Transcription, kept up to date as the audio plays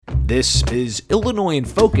This is Illinois in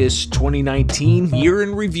Focus 2019 Year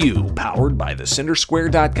in Review, powered by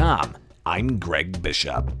thecentersquare.com. I'm Greg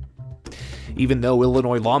Bishop. Even though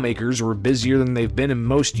Illinois lawmakers were busier than they've been in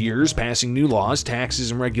most years, passing new laws,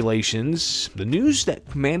 taxes, and regulations, the news that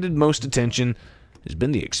commanded most attention has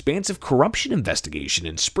been the expansive corruption investigation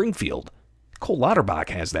in Springfield. Cole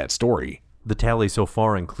Lauterbach has that story. The tally so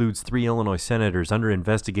far includes 3 Illinois senators under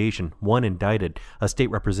investigation, 1 indicted, a state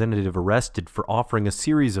representative arrested for offering a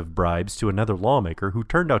series of bribes to another lawmaker who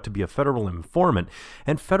turned out to be a federal informant,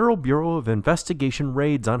 and Federal Bureau of Investigation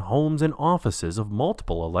raids on homes and offices of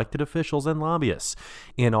multiple elected officials and lobbyists.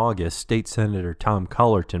 In August, State Senator Tom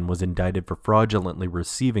Cullerton was indicted for fraudulently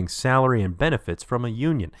receiving salary and benefits from a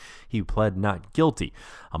union. He pled not guilty.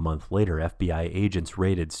 A month later, FBI agents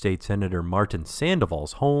raided State Senator Martin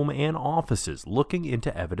Sandoval's home and offices, looking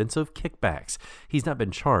into evidence of kickbacks. He's not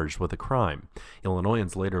been charged with a crime.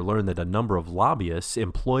 Illinoisans later learned that a number of lobbyists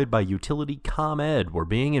employed by utility ComEd were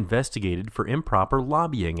being investigated for improper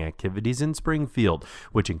lobbying activities in Springfield,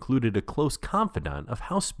 which included a close confidant of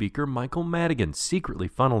House Speaker Michael Madigan secretly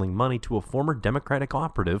funneling money to a former Democratic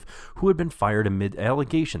operative who had been fired amid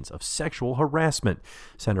allegations of sexual harassment.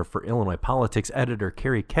 Center for Illinois Politics editor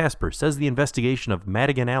Carrie Casper says the investigation of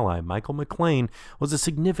Madigan ally Michael McLean was a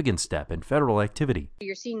significant step in federal activity.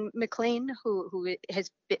 You're seeing McLean, who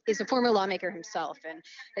is a former lawmaker himself and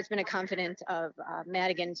has been a confidant of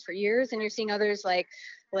Madigan's for years, and you're seeing others like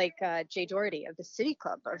Jay Doherty of the City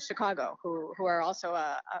Club of Chicago, who are also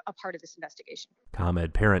a part of this investigation.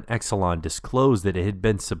 ComEd parent Exelon disclosed that it had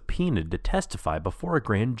been subpoenaed to testify before a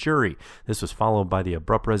grand jury. This was followed by the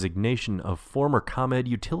abrupt resignation of former ComEd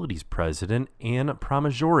Utilities president Ann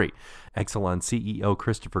Pramaggiore. Exelon CEO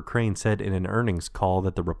Christopher Crane said in an earnings call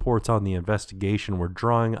that the reports on the investigation were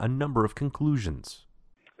drawing a number of conclusions.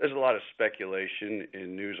 There's a lot of speculation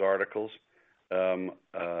in news articles.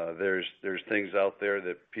 There's things out there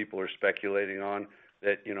that people are speculating on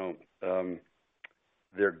that,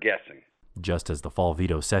 they're guessing. Just as the fall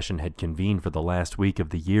veto session had convened for the last week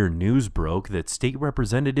of the year, news broke that State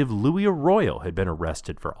Representative Louis Arroyo had been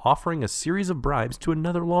arrested for offering a series of bribes to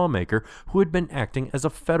another lawmaker who had been acting as a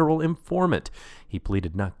federal informant. He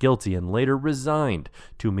pleaded not guilty and later resigned.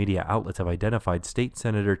 2 media outlets have identified State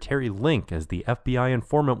Senator Terry Link as the FBI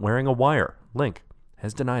informant wearing a wire. Link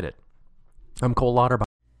has denied it. I'm Cole Lauterbach.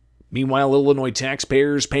 Meanwhile, Illinois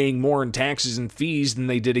taxpayers paying more in taxes and fees than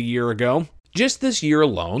they did a year ago. Just this year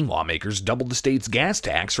alone, lawmakers doubled the state's gas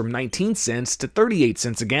tax from 19 cents to 38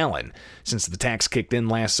 cents a gallon. Since the tax kicked in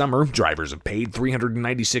last summer, drivers have paid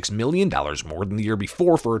 $396 million more than the year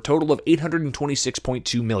before for a total of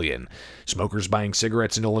 $826.2 million. Smokers buying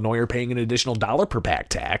cigarettes in Illinois are paying an additional $1 per pack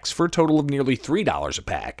tax for a total of nearly $3 a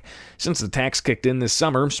pack. Since the tax kicked in this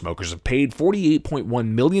summer, smokers have paid $48.1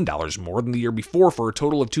 million more than the year before for a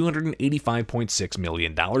total of $285.6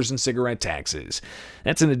 million in cigarette taxes.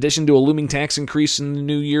 That's in addition to a looming tax increase in the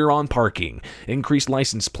new year on parking, increased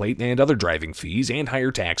license plate and other driving fees, and higher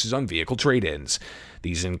taxes on vehicle trade-ins.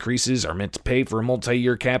 These increases are meant to pay for a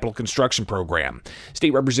multi-year capital construction program. State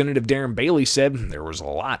Representative Darren Bailey said there was a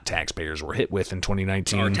lot taxpayers were hit with in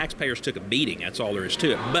 2019. Our taxpayers took a beating, that's all there is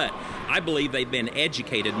to it. But I believe they've been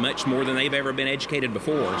educated much more than they've ever been educated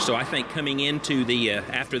before. So I think coming into the,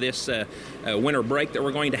 after this winter break that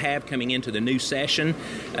we're going to have, coming into the new session,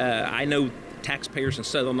 I know taxpayers in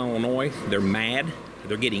Southern Illinois, they're mad.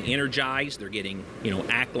 They're getting energized. They're getting,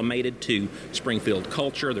 acclimated to Springfield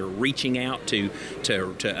culture. They're reaching out to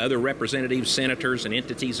other representatives, senators, and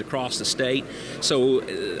entities across the state. So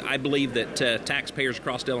I believe that taxpayers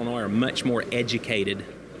across Illinois are much more educated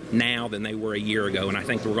now than they were a year ago, and I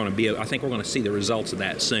think we're going to see the results of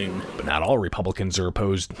that soon. But not all Republicans are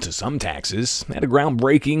opposed to some taxes. At a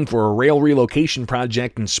groundbreaking for a rail relocation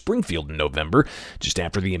project in Springfield in November, just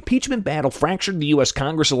after the impeachment battle fractured the U.S.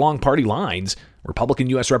 Congress along party lines, Republican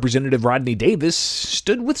U.S. Representative Rodney Davis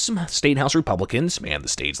stood with some State House Republicans and the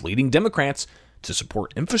state's leading Democrats to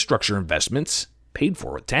support infrastructure investments paid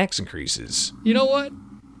for with tax increases. You know what?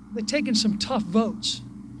 They've taken some tough votes,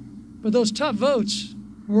 but those tough votes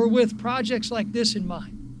were with projects like this in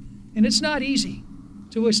mind. And it's not easy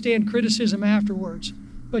to withstand criticism afterwards.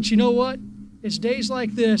 But you know what? It's days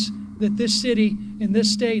like this that this city and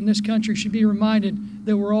this state and this country should be reminded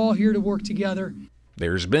that we're all here to work together.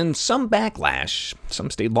 There's been some backlash. Some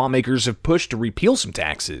state lawmakers have pushed to repeal some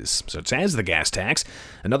taxes, such as the gas tax.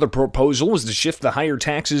 Another proposal was to shift the higher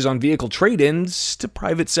taxes on vehicle trade-ins to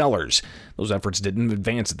private sellers. Those efforts didn't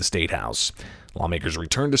advance at the State House. Lawmakers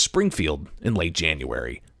returned to Springfield in late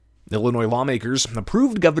January. Illinois lawmakers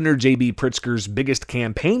approved Governor J.B. Pritzker's biggest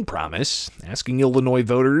campaign promise, asking Illinois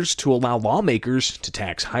voters to allow lawmakers to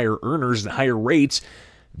tax higher earners at higher rates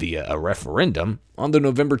via a referendum on the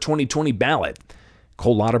November 2020 ballot.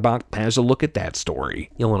 Cole Lauterbach has a look at that story.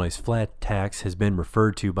 Illinois' flat tax has been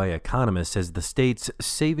referred to by economists as the state's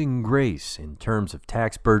saving grace in terms of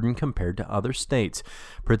tax burden compared to other states.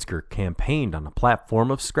 Pritzker campaigned on a platform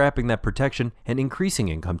of scrapping that protection and increasing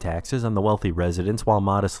income taxes on the wealthy residents while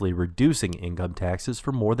modestly reducing income taxes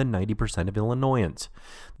for more than 90% of Illinoisans.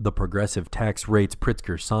 The progressive tax rates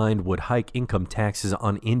Pritzker signed would hike income taxes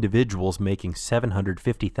on individuals making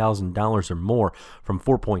 $750,000 or more from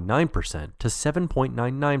 4.9% to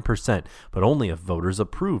 7.99%, but only if voters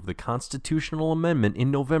approve the constitutional amendment in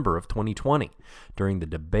November of 2020. During the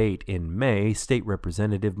debate in May, State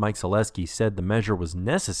Representative Mike Zaleski said the measure was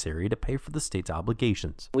necessary to pay for the state's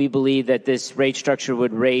obligations. We believe that this rate structure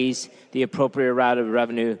would raise the appropriate rate of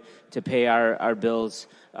revenue to pay our bills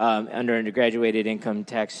under a graduated income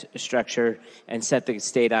tax structure and set the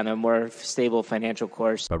state on a more stable financial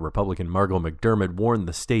course. But Republican Margo McDermott warned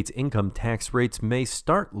the state's income tax rates may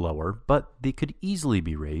start lower, but they could easily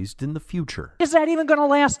be raised in the future. Is that even going to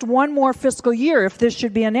last one more fiscal year if this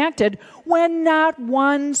should be enacted when not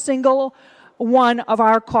one single one of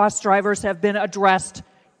our cost drivers have been addressed,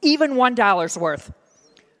 even $1 worth?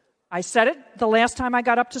 I said it the last time I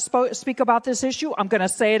got up to speak about this issue. I'm going to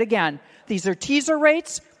say it again. These are teaser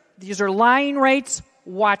rates. These are lying rates.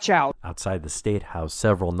 Watch out. Outside the State House,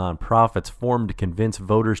 several nonprofits formed to convince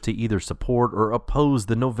voters to either support or oppose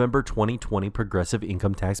the November 2020 Progressive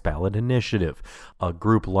Income Tax Ballot Initiative. A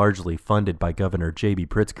group largely funded by Governor J.B.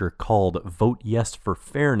 Pritzker called Vote Yes for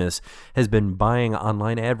Fairness has been buying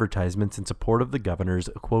online advertisements in support of the governor's,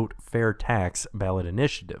 quote, fair tax ballot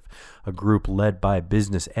initiative. A group led by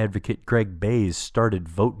business advocate Greg Bays started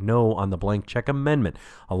Vote No on the Blank Check Amendment,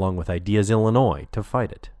 along with Ideas Illinois, to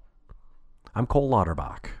fight it. I'm Cole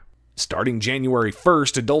Lauterbach. Starting January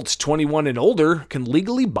 1st, adults 21 and older can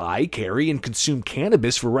legally buy, carry, and consume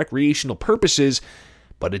cannabis for recreational purposes,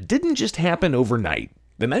 but it didn't just happen overnight.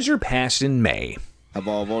 The measure passed in May. Have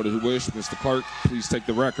all voted who wish. Mr. Clerk, please take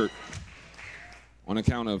the record. On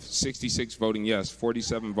account of 66 voting yes,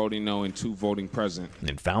 47 voting no, and 2 voting present.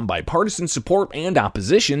 And found bipartisan support and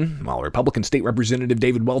opposition. While Republican State Representative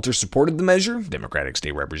David Welter supported the measure, Democratic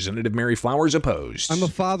State Representative Mary Flowers opposed. I'm a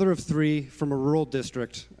father of 3 from a rural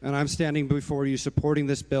district, and I'm standing before you supporting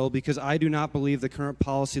this bill because I do not believe the current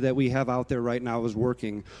policy that we have out there right now is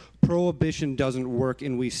working. Prohibition doesn't work,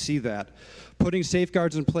 and we see that. Putting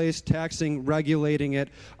safeguards in place, taxing, regulating it,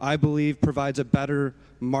 I believe provides a better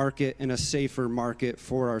market and a safer market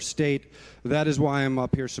for our state. That is why I'm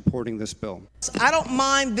up here supporting this bill. I don't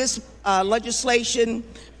mind this legislation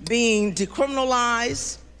being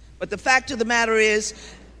decriminalized, but the fact of the matter is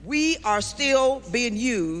we are still being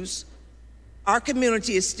used, our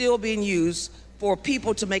community is still being used for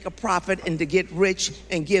people to make a profit and to get rich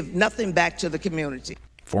and give nothing back to the community.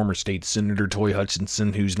 Former State Senator Toy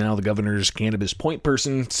Hutchinson, who's now the governor's cannabis point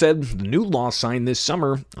person, said the new law signed this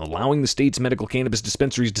summer, allowing the state's medical cannabis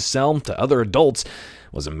dispensaries to sell to other adults,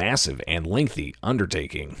 was a massive and lengthy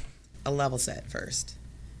undertaking. A level set first.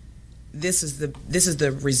 This is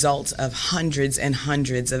the result of hundreds and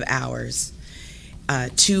hundreds of hours,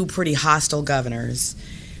 2 pretty hostile governors,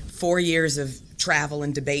 4 years of travel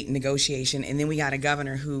and debate and negotiation, and then we got a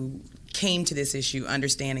governor who came to this issue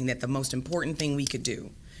understanding that the most important thing we could do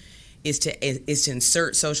is to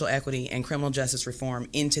insert social equity and criminal justice reform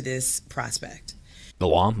into this prospect. The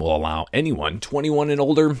law will allow anyone 21 and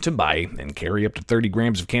older to buy and carry up to 30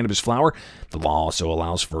 grams of cannabis flower. The law also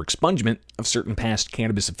allows for expungement of certain past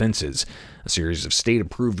cannabis offenses. A series of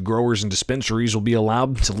state-approved growers and dispensaries will be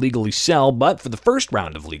allowed to legally sell, but for the first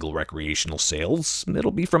round of legal recreational sales, it'll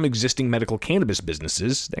be from existing medical cannabis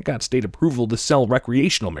businesses that got state approval to sell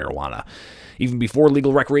recreational marijuana. Even before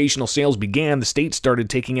legal recreational sales began, the state started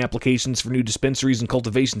taking applications for new dispensaries and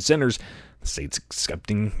cultivation centers. The state's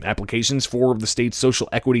accepting applications for the state's social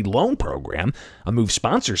equity loan program, a move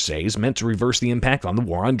sponsors say is meant to reverse the impact on the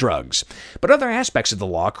war on drugs. But other aspects of the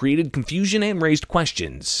law created confusion and raised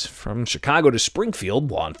questions. From Chicago to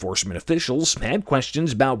Springfield, law enforcement officials had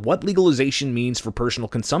questions about what legalization means for personal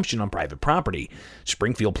consumption on private property.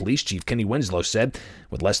 Springfield Police Chief Kenny Winslow said,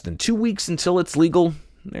 with less than 2 weeks until it's legal,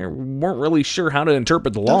 they weren't really sure how to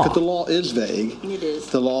interpret the law. The law is vague. It is.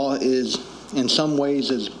 The law is, in some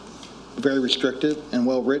ways, is very restrictive and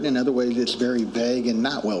well written. In other ways, it's very vague and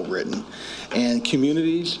not well written. And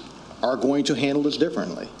communities are going to handle this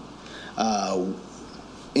differently.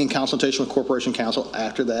 In consultation with Corporation Counsel,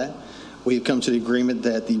 after that, we've come to the agreement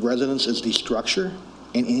that the residence is the structure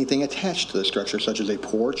and anything attached to the structure, such as a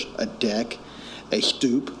porch, a deck, a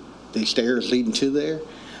stoop, the stairs leading to there.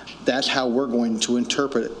 That's how we're going to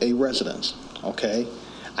interpret a residence, okay?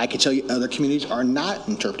 I can tell you other communities are not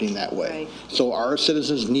interpreting that way. Right. So our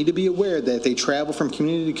citizens need to be aware that if they travel from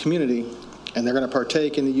community to community and they're going to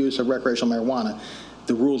partake in the use of recreational marijuana,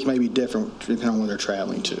 the rules may be different depending on where they're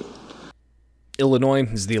traveling to. Illinois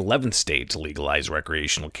is the 11th state to legalize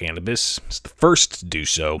recreational cannabis. It's the first to do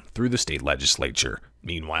so through the state legislature.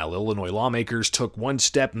 Meanwhile, Illinois lawmakers took one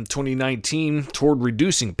step in 2019 toward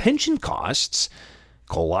reducing pension costs.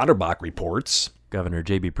 Cole Otterbach reports. Governor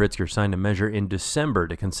J.B. Pritzker signed a measure in December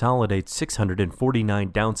to consolidate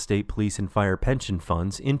 649 downstate police and fire pension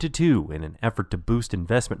funds into two in an effort to boost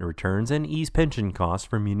investment returns and ease pension costs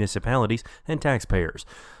for municipalities and taxpayers.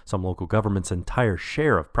 Some local governments' entire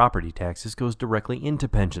share of property taxes goes directly into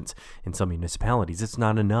pensions. In some municipalities, it's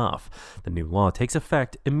not enough. The new law takes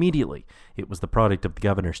effect immediately. It was the product of the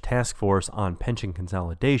governor's task force on pension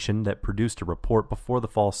consolidation that produced a report before the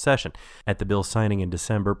fall session. At the bill's signing in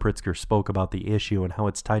December, Pritzker spoke about the issue and how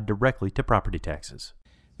it's tied directly to property taxes.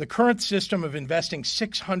 The current system of investing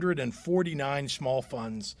 649 small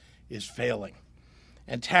funds is failing,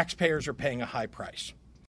 and taxpayers are paying a high price.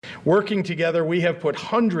 Working together, we have put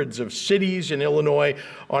hundreds of cities in Illinois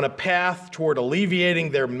on a path toward alleviating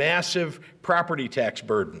their massive property tax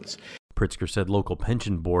burdens. Pritzker said local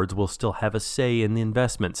pension boards will still have a say in the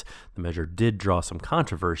investments. The measure did draw some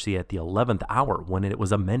controversy at the 11th hour when it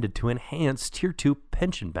was amended to enhance Tier 2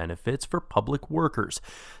 pension benefits for public workers.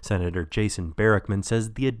 Senator Jason Barackman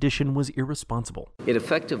says the addition was irresponsible. It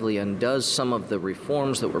effectively undoes some of the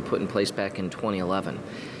reforms that were put in place back in 2011.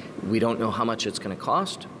 We don't know how much it's going to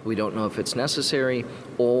cost. We don't know if it's necessary.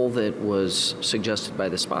 All that was suggested by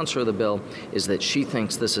the sponsor of the bill is that she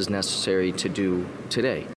thinks this is necessary to do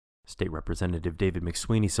today. State Representative David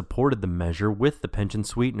McSweeney supported the measure with the pension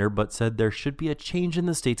sweetener, but said there should be a change in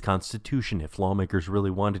the state's constitution if lawmakers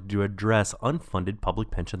really wanted to address unfunded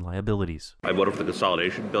public pension liabilities. I voted for the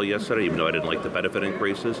consolidation bill yesterday, even though I didn't like the benefit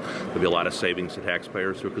increases. There'll be a lot of savings to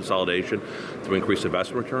taxpayers through consolidation, through increased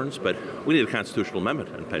investment returns, but we need a constitutional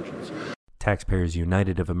amendment on pensions. Taxpayers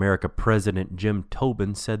United of America President Jim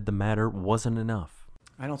Tobin said the matter wasn't enough.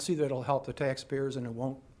 I don't see that it'll help the taxpayers, and it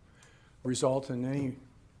won't result in any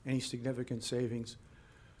significant savings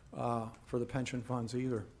for the pension funds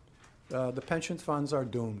either. The pension funds are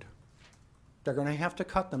doomed. They're going to have to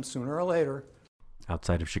cut them sooner or later.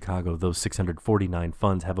 Outside of Chicago, those 649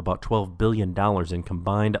 funds have about $12 billion in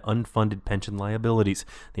combined unfunded pension liabilities.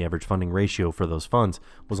 The average funding ratio for those funds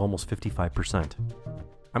was almost 55%.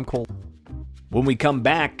 I'm Cole. When we come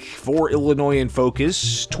back for Illinois in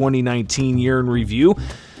Focus 2019 Year in Review,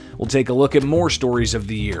 we'll take a look at more stories of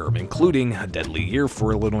the year, including a deadly year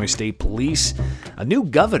for Illinois State Police, a new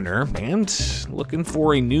governor, and looking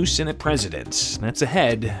for a new Senate president. That's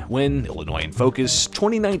ahead when Illinois in Focus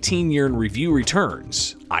 2019 Year in Review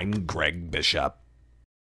returns. I'm Greg Bishop.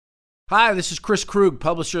 Hi, this is Chris Krug,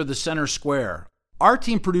 publisher of The Center Square. Our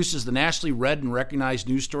team produces the nationally read and recognized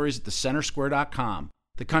news stories at thecentersquare.com,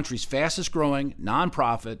 the country's fastest growing,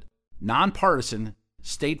 nonprofit, nonpartisan,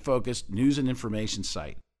 state-focused news and information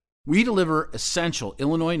site. We deliver essential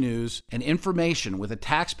Illinois news and information with a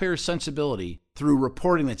taxpayer sensibility through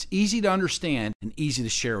reporting that's easy to understand and easy to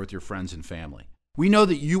share with your friends and family. We know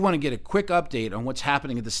that you want to get a quick update on what's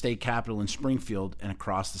happening at the state capitol in Springfield and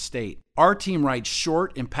across the state. Our team writes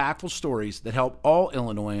short, impactful stories that help all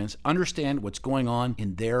Illinoisans understand what's going on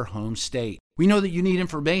in their home state. We know that you need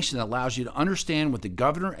information that allows you to understand what the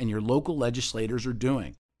governor and your local legislators are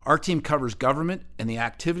doing. Our team covers government and the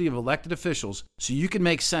activity of elected officials so you can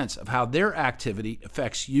make sense of how their activity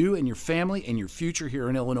affects you and your family and your future here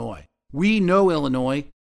in Illinois. We know Illinois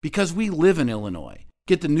because we live in Illinois.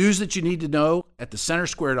 Get the news that you need to know at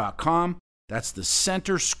thecentersquare.com. That's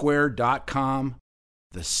thecentersquare.com.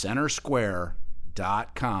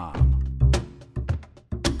 Thecentersquare.com.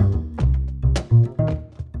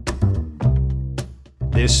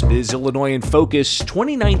 This is Illinois in Focus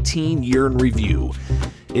 2019 Year in Review.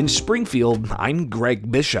 In Springfield, I'm Greg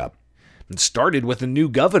Bishop. It started with a new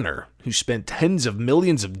governor who spent tens of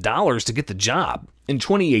millions of dollars to get the job. In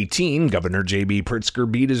 2018, Governor J.B. Pritzker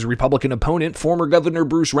beat his Republican opponent, former Governor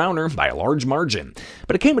Bruce Rauner, by a large margin.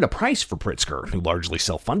 But it came at a price for Pritzker, who largely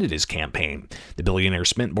self-funded his campaign. The billionaire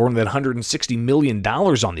spent more than $160 million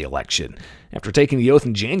on the election. After taking the oath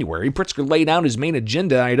in January, Pritzker laid out his main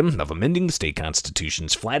agenda item of amending the state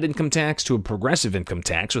constitution's flat income tax to a progressive income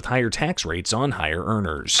tax with higher tax rates on higher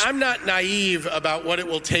earners. I'm not naive about what it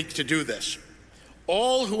will take to do this.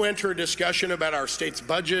 All who enter a discussion about our state's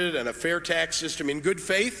budget and a fair tax system in good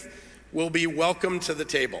faith will be welcome to the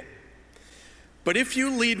table. But if you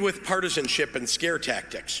lead with partisanship and scare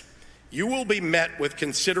tactics, you will be met with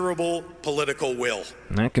considerable political will.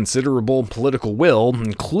 That considerable political will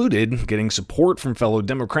included getting support from fellow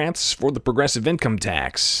Democrats for the progressive income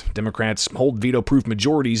tax. Democrats hold veto-proof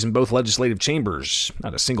majorities in both legislative chambers.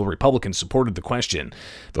 Not a single Republican supported the question.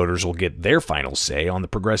 Voters will get their final say on the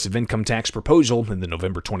progressive income tax proposal in the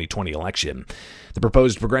November 2020 election. The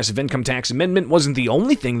proposed progressive income tax amendment wasn't the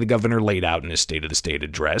only thing the governor laid out in his State of the State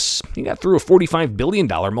address. He got through a $45 billion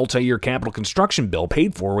multi-year capital construction bill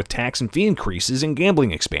paid for with tax and fee increases and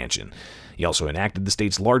gambling expansion. He also enacted the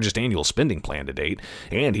state's largest annual spending plan to date,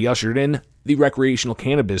 and he ushered in the recreational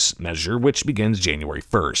cannabis measure, which begins January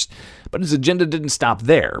 1st. But his agenda didn't stop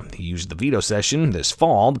there. He used the veto session this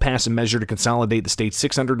fall to pass a measure to consolidate the state's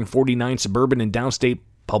 649 suburban and downstate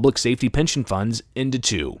public safety pension funds into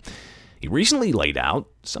two. He recently laid out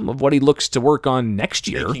some of what he looks to work on next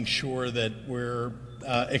year. Making sure that we're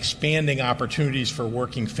expanding opportunities for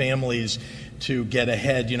working families to get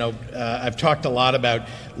ahead. I've talked a lot about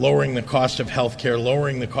lowering the cost of healthcare,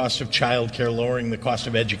 lowering the cost of childcare, lowering the cost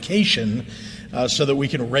of education, so that we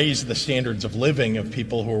can raise the standards of living of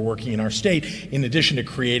people who are working in our state, in addition to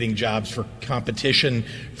creating jobs for competition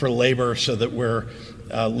for labor so that we're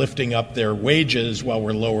lifting up their wages while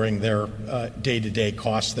we're lowering their day-to-day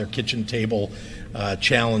costs, their kitchen table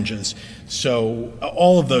challenges. So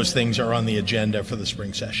all of those things are on the agenda for the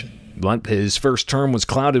spring session. But his first term was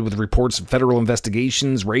clouded with reports of federal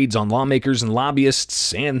investigations, raids on lawmakers and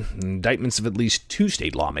lobbyists, and indictments of at least 2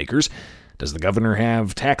 state lawmakers. Does the governor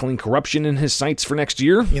have tackling corruption in his sights for next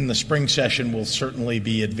year? In the spring session, we'll certainly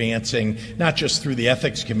be advancing, not just through the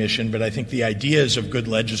Ethics Commission, but I think the ideas of good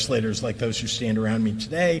legislators like those who stand around me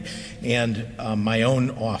today and my own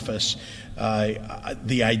office,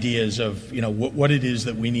 the ideas of what it is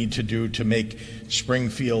that we need to do to make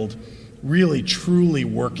Springfield really truly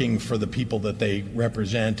working for the people that they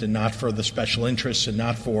represent, and not for the special interests, and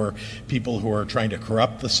not for people who are trying to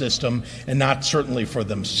corrupt the system, and not certainly for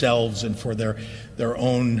themselves and for their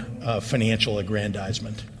own financial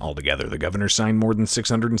aggrandizement. Altogether, the governor signed more than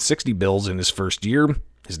 660 bills in his first year.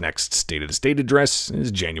 His next State of the State address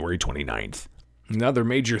is January 29th. Another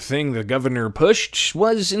major thing the governor pushed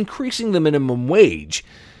was increasing the minimum wage.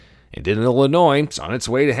 And in Illinois, it's on its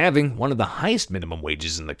way to having one of the highest minimum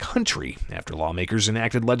wages in the country after lawmakers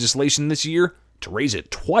enacted legislation this year to raise it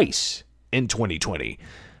twice in 2020.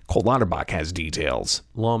 Cole Lauterbach has details.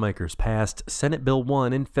 Lawmakers passed Senate Bill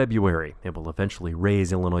 1 in February. It will eventually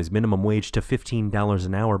raise Illinois' minimum wage to $15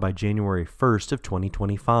 an hour by January 1st of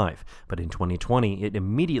 2025. But in 2020, it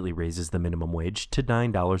immediately raises the minimum wage to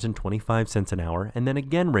 $9.25 an hour, and then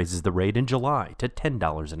again raises the rate in July to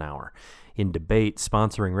 $10 an hour. In debate,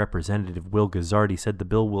 sponsoring Representative Will Guzzardi said the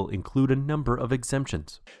bill will include a number of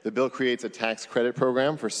exemptions. The bill creates a tax credit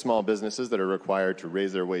program for small businesses that are required to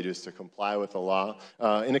raise their wages to comply with the law.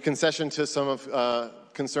 In a concession to some of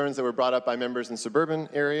concerns that were brought up by members in suburban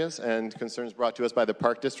areas and concerns brought to us by the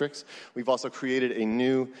park districts, we've also created a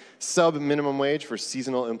new sub-minimum wage for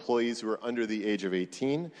seasonal employees who are under the age of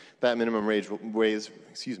 18. That minimum wage,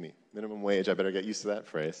 I better get used to that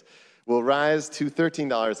phrase, will rise to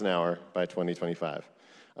 $13 an hour by 2025.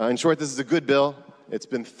 In short, this is a good bill. It's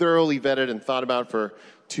been thoroughly vetted and thought about for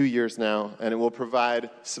 2 years now, and it will provide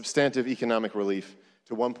substantive economic relief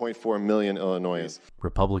to 1.4 million Illinoisans.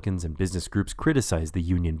 Republicans and business groups criticized the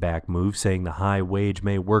union-backed move, saying the high wage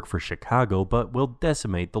may work for Chicago, but will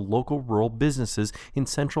decimate the local rural businesses in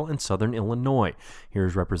central and southern Illinois.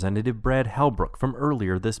 Here's Representative Brad Halbrook from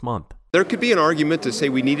earlier this month. There could be an argument to say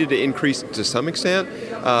we needed to increase to some extent,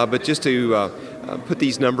 but just to put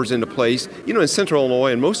these numbers into place, in central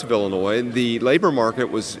Illinois and most of Illinois, the labor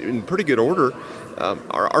market was in pretty good order.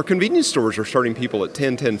 Our convenience stores are starting people at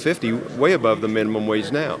 $10.50, way above the minimum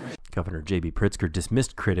wage now. Governor J.B. Pritzker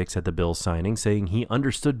dismissed critics at the bill's signing, saying he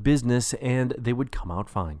understood business and they would come out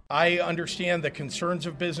fine. I understand the concerns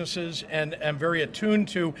of businesses and am very attuned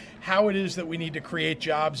to how it is that we need to create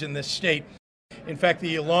jobs in this state. In fact,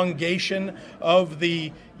 the elongation of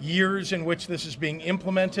the years in which this is being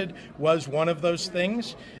implemented was one of those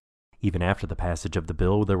things. Even after the passage of the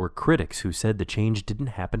bill, there were critics who said the change didn't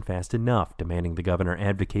happen fast enough, demanding the governor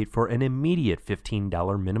advocate for an immediate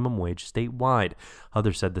 $15 minimum wage statewide.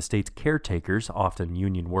 Others said the state's caretakers, often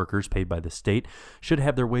union workers paid by the state, should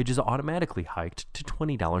have their wages automatically hiked to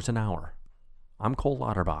 $20 an hour. I'm Cole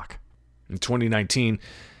Lauterbach. In 2019,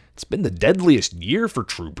 it's been the deadliest year for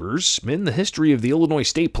troopers in the history of the Illinois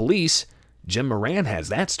State Police. Jim Moran has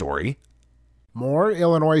that story. More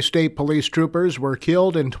Illinois State Police troopers were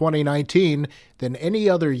killed in 2019 than any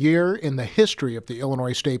other year in the history of the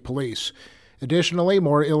Illinois State Police. Additionally,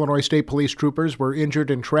 more Illinois State Police troopers were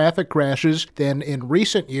injured in traffic crashes than in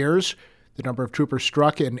recent years. The number of troopers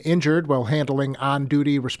struck and injured while handling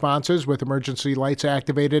on-duty responses with emergency lights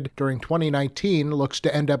activated during 2019 looks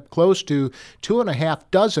to end up close to 2.5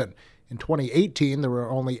 dozen. In 2018, there were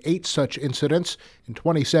only 8 such incidents. In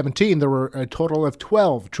 2017, there were a total of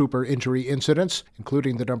 12 trooper injury incidents,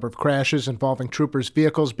 including the number of crashes involving troopers'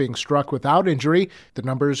 vehicles being struck without injury. The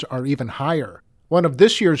numbers are even higher. One of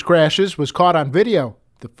this year's crashes was caught on video.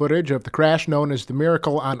 The footage of the crash, known as the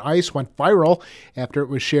Miracle on Ice, went viral after it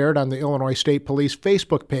was shared on the Illinois State Police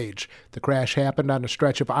Facebook page. The crash happened on a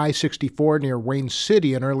stretch of I-64 near Wayne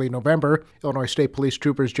City in early November. Illinois State Police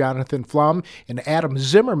troopers Jonathan Flum and Adam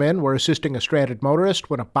Zimmerman were assisting a stranded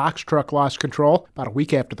motorist when a box truck lost control. About a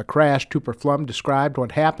week after the crash, Trooper Flum described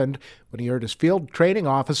what happened when he heard his field training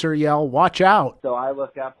officer yell, "Watch out!" So I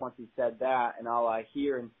look up once he said that, and all I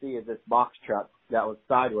hear and see is this box truck that was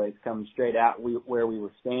sideways coming straight at where we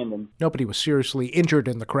were standing. Nobody was seriously injured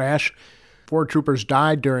in the crash. 4 troopers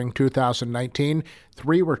died during 2019.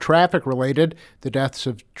 3 were traffic-related. The deaths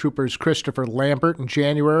of troopers Christopher Lambert in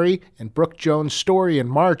January and Brooke Jones Story in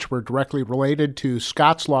March were directly related to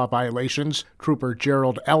Scott's Law violations. Trooper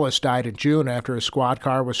Gerald Ellis died in June after his squad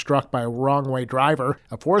car was struck by a wrong-way driver.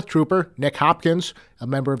 A 4th trooper, Nick Hopkins, a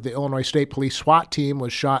member of the Illinois State Police SWAT team,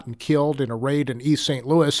 was shot and killed in a raid in East St.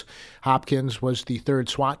 Louis. Hopkins was the 3rd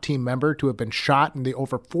SWAT team member to have been shot in the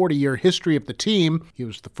over 40-year history of the team. He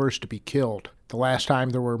was the first to be killed. The last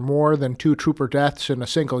time there were more than 2 trooper deaths in a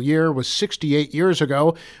single year was 68 years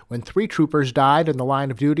ago, when 3 troopers died in the line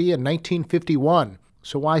of duty in 1951.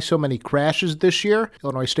 So why so many crashes this year?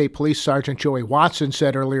 Illinois State Police Sergeant Joey Watson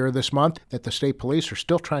said earlier this month that the state police are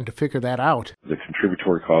still trying to figure that out. The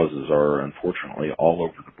contributory causes are unfortunately all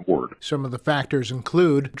over the board. Some of the factors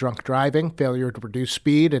include drunk driving, failure to reduce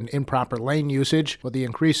speed, and improper lane usage. With the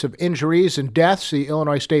increase of injuries and deaths, the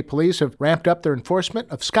Illinois State Police have ramped up their enforcement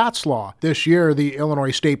of Scott's Law. This year, the Illinois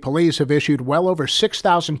State Police have issued well over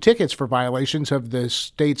 6,000 tickets for violations of the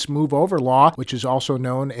state's Move Over Law, which is also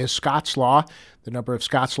known as Scott's Law. The number of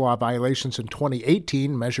Scott's Law violations in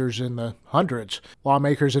 2018 measures in the hundreds.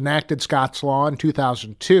 Lawmakers enacted Scott's Law in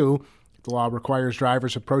 2002. The law requires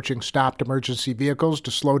drivers approaching stopped emergency vehicles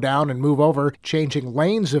to slow down and move over, changing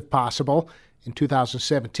lanes if possible. In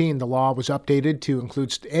 2017, the law was updated to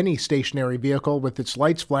include any stationary vehicle with its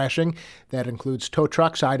lights flashing. That includes tow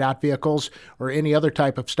trucks, IDOT vehicles, or any other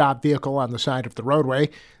type of stopped vehicle on the side of the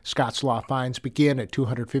roadway. Scott's Law fines begin at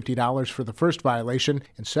 $250 for the first violation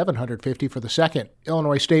and $750 for the second.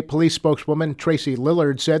 Illinois State Police spokeswoman Tracy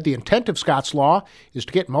Lillard said the intent of Scott's Law is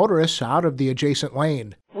to get motorists out of the adjacent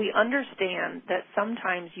lane. We understand that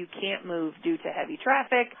sometimes you can't move due to heavy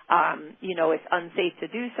traffic. It's unsafe to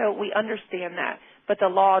do so. We understand that. But the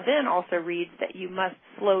law then also reads that you must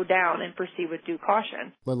slow down and proceed with due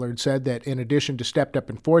caution. Lillard said that in addition to stepped-up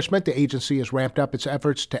enforcement, the agency has ramped up its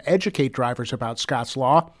efforts to educate drivers about Scott's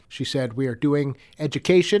Law. She said, "We are doing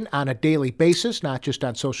education on a daily basis, not just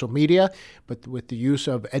on social media, but with the use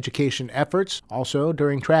of education efforts. Also,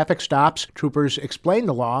 during traffic stops, troopers explain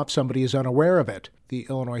the law if somebody is unaware of it." The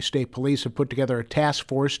Illinois State Police have put together a task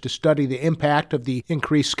force to study the impact of the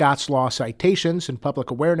increased Scott's Law citations and public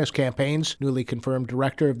awareness campaigns. Newly confirmed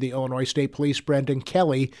Director of the Illinois State Police, Brendan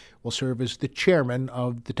Kelly, will serve as the chairman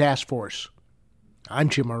of the task force. I'm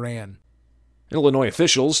Jim Moran. Illinois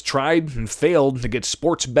officials tried and failed to get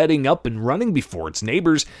sports betting up and running before its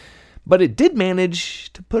neighbors, but it did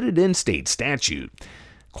manage to put it in state statute.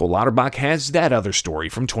 Cole Lauterbach has that other story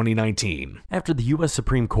from 2019. After the U.S.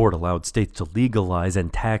 Supreme Court allowed states to legalize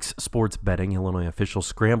and tax sports betting, Illinois officials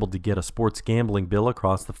scrambled to get a sports gambling bill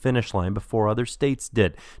across the finish line before other states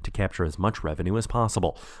did to capture as much revenue as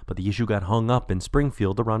possible. But the issue got hung up in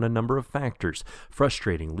Springfield around a number of factors,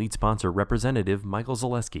 frustrating lead sponsor Representative Michael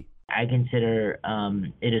Zaleski. I consider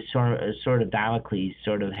it is sort of Damocles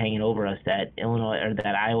sort of hanging over us that Illinois or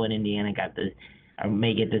that Iowa and Indiana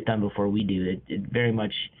may get this done before we do. It very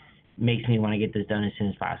much makes me want to get this done as soon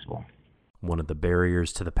as possible. One of the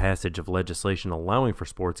barriers to the passage of legislation allowing for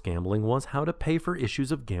sports gambling was how to pay for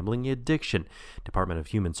issues of gambling addiction. Department of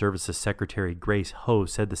Human Services Secretary Grace Ho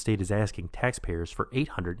said the state is asking taxpayers for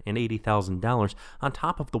 $880,000 on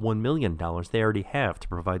top of the $1 million they already have to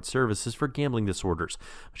provide services for gambling disorders.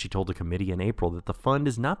 She told a committee in April that the fund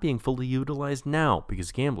is not being fully utilized now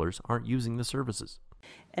because gamblers aren't using the services.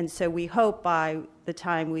 And so we hope by the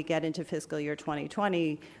time we get into fiscal year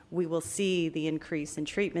 2020, we will see the increase in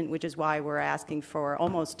treatment, which is why we're asking for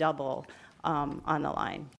almost double on the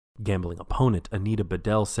line. Gambling opponent Anita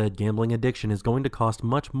Bedell said gambling addiction is going to cost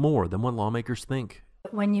much more than what lawmakers think.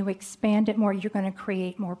 When you expand it more, you're going to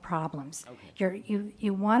create more problems. Okay.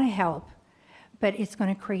 You want to help, but it's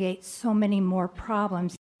going to create so many more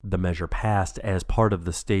problems. The measure passed as part of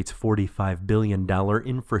the state's $45 billion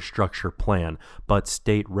infrastructure plan, but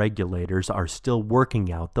state regulators are still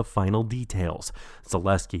working out the final details.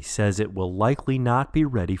 Zaleski says it will likely not be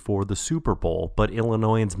ready for the Super Bowl, but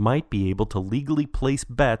Illinoisans might be able to legally place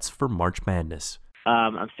bets for March Madness.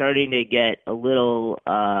 I'm starting to get a little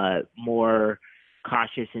more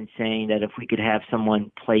cautious in saying that if we could have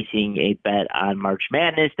someone placing a bet on March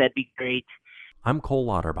Madness, that'd be great. I'm Cole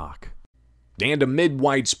Lauterbach. And amid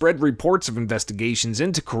widespread reports of investigations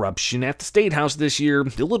into corruption at the State House this year,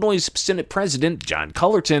 Illinois Senate President John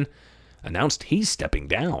Cullerton announced he's stepping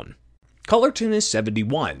down. Cullerton is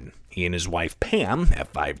 71. He and his wife Pam have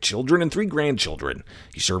 5 children and 3 grandchildren.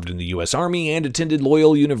 He served in the U.S. Army and attended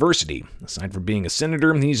Loyola University. Aside from being a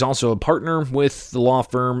senator, he's also a partner with the law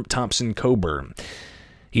firm Thompson Coburn.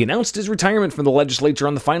 He announced his retirement from the legislature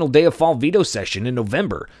on the final day of fall veto session in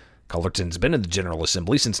November. Cullerton's been in the General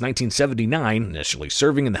Assembly since 1979, initially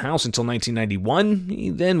serving in the House until 1991. He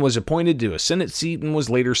then was appointed to a Senate seat and was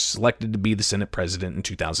later selected to be the Senate President in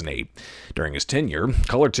 2008. During his tenure,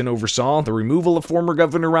 Cullerton oversaw the removal of former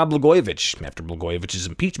Governor Rod Blagojevich after Blagojevich's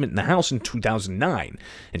impeachment in the House in 2009.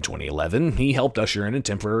 In 2011, he helped usher in a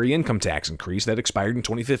temporary income tax increase that expired in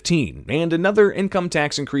 2015, and another income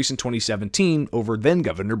tax increase in 2017 over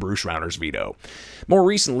then-Governor Bruce Rauner's veto. More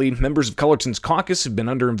recently, members of Cullerton's caucus have been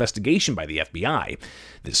under investigation by the FBI.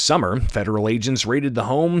 This summer, federal agents raided the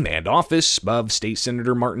home and office of State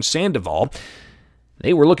Senator Martin Sandoval.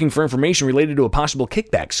 They were looking for information related to a possible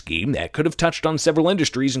kickback scheme that could have touched on several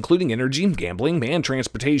industries, including energy, gambling, and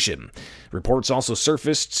transportation. Reports also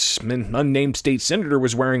surfaced an unnamed state senator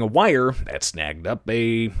was wearing a wire that snagged up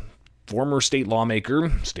a former state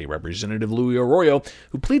lawmaker, State Representative Louis Arroyo,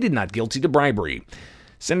 who pleaded not guilty to bribery.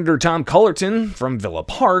 Senator Tom Cullerton from Villa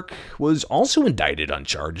Park was also indicted on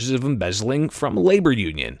charges of embezzling from a labor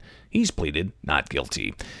union. He's pleaded not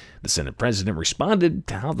guilty. The Senate president responded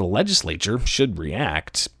to how the legislature should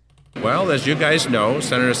react. Well, as you guys know,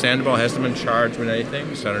 Senator Sandoval hasn't been charged with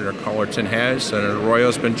anything. Senator Cullerton has. Senator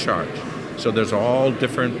Arroyo's been charged. So there's all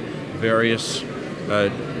different various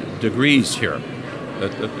degrees here.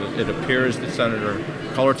 It appears that Senator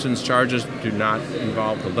Cullerton's charges do not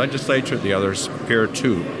involve the legislature. The others appear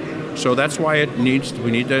to. So that's why we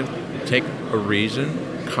need to take a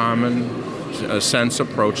reasoned, common sense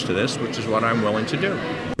approach to this, which is what I'm willing to do.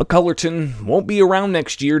 But Cullerton won't be around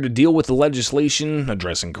next year to deal with the legislation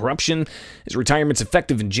addressing corruption. His retirement's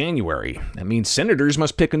effective in January. That means senators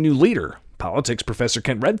must pick a new leader. Politics professor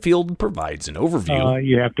Kent Redfield provides an overview.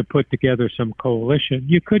 You have to put together some coalition.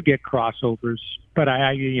 You could get crossovers, but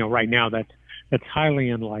right now that's highly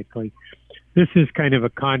unlikely. This is kind of a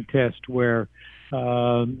contest where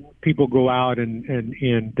people go out and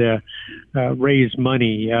raise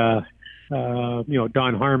money.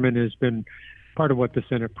 Don Harmon has been part of what the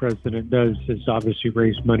Senate president does is obviously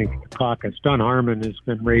raise money for the caucus. Don Harmon has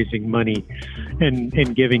been raising money and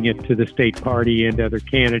giving it to the state party and other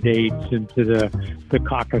candidates and to the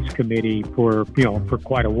caucus committee for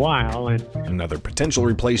quite a while. And another potential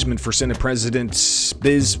replacement for Senate President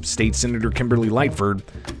is State Senator Kimberly Lightford.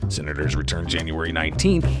 Senators return January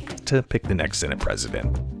 19th to pick the next Senate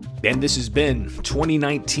president. And this has been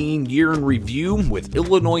 2019 Year in Review with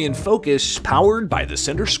Illinois in Focus, powered by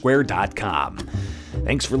thecentersquare.com.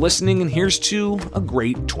 Thanks for listening, and here's to a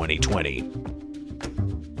great 2020.